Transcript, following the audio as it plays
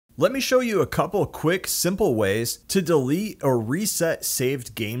Let me show you a couple quick, simple ways to delete or reset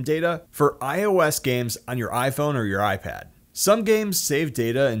saved game data for iOS games on your iPhone or your iPad. Some games save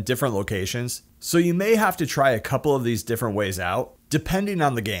data in different locations, so you may have to try a couple of these different ways out, depending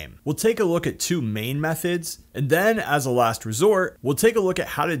on the game. We'll take a look at two main methods, and then as a last resort, we'll take a look at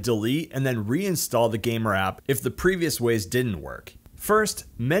how to delete and then reinstall the game or app if the previous ways didn't work. First,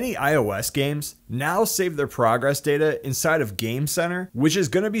 many iOS games now save their progress data inside of Game Center, which is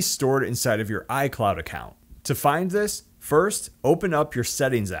going to be stored inside of your iCloud account. To find this, first, open up your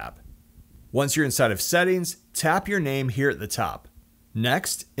Settings app. Once you're inside of Settings, tap your name here at the top.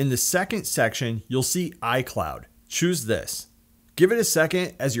 Next, in the second section, you'll see iCloud. Choose this. Give it a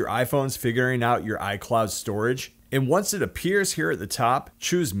second as your iPhone's figuring out your iCloud storage, and once it appears here at the top,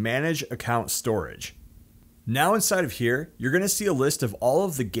 choose Manage Account Storage. Now inside of here, you're going to see a list of all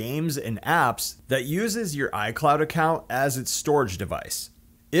of the games and apps that uses your iCloud account as its storage device.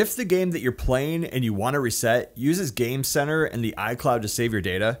 If the game that you're playing and you want to reset uses Game Center and the iCloud to save your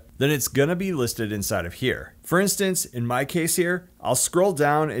data, then it's going to be listed inside of here. For instance, in my case here, I'll scroll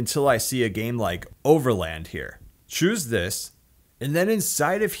down until I see a game like Overland here. Choose this, and then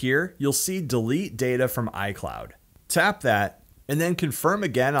inside of here, you'll see Delete Data from iCloud. Tap that, and then confirm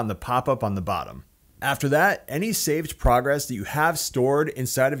again on the pop-up on the bottom. After that, any saved progress that you have stored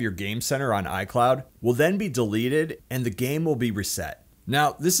inside of your Game Center on iCloud will then be deleted and the game will be reset.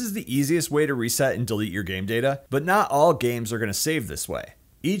 Now, this is the easiest way to reset and delete your game data, but not all games are going to save this way.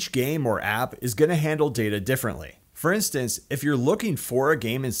 Each game or app is going to handle data differently. For instance, if you're looking for a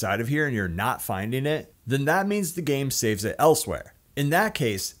game inside of here and you're not finding it, then that means the game saves it elsewhere. In that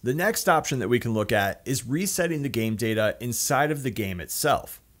case, the next option that we can look at is resetting the game data inside of the game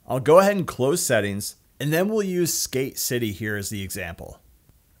itself. I'll go ahead and close Settings, and then we'll use Skate City here as the example.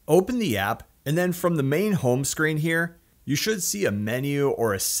 Open the app, and then from the main home screen here, you should see a menu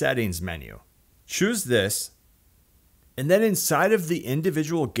or a settings menu. Choose this, and then inside of the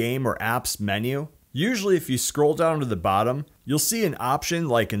individual game or apps menu, usually if you scroll down to the bottom, you'll see an option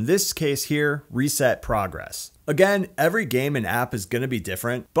like in this case here, Reset Progress. Again, every game and app is going to be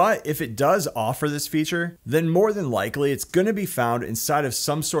different, but if it does offer this feature, then more than likely it's going to be found inside of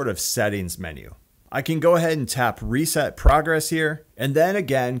some sort of settings menu. I can go ahead and tap Reset Progress here, and then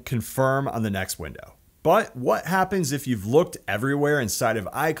again confirm on the next window. But what happens if you've looked everywhere inside of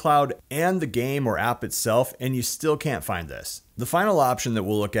iCloud and the game or app itself and you still can't find this? The final option that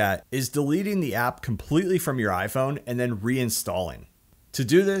we'll look at is deleting the app completely from your iPhone and then reinstalling. To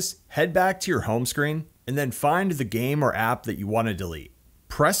do this, head back to your home screen and then find the game or app that you want to delete.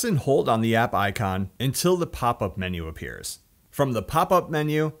 Press and hold on the app icon until the pop-up menu appears. From the pop-up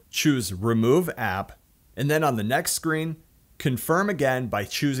menu, choose Remove App, and then on the next screen, confirm again by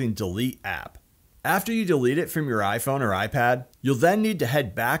choosing Delete App. After you delete it from your iPhone or iPad, you'll then need to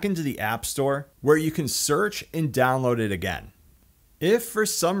head back into the App Store where you can search and download it again. If for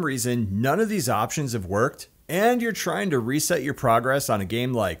some reason none of these options have worked, and you're trying to reset your progress on a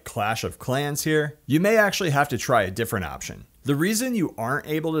game like Clash of Clans here, you may actually have to try a different option. The reason you aren't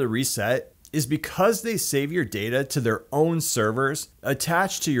able to reset is because they save your data to their own servers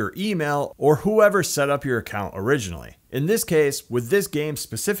attached to your email or whoever set up your account originally. In this case, with this game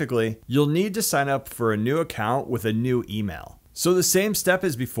specifically, you'll need to sign up for a new account with a new email. So the same step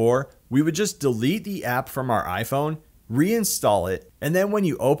as before, we would just delete the app from our iPhone, reinstall it, and then when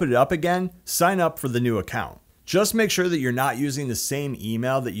you open it up again, sign up for the new account. Just make sure that you're not using the same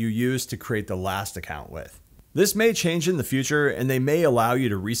email that you used to create the last account with. This may change in the future and they may allow you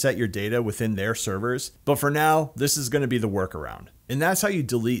to reset your data within their servers, but for now, this is going to be the workaround. And that's how you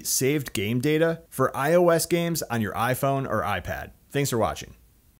delete saved game data for iOS games on your iPhone or iPad. Thanks for watching.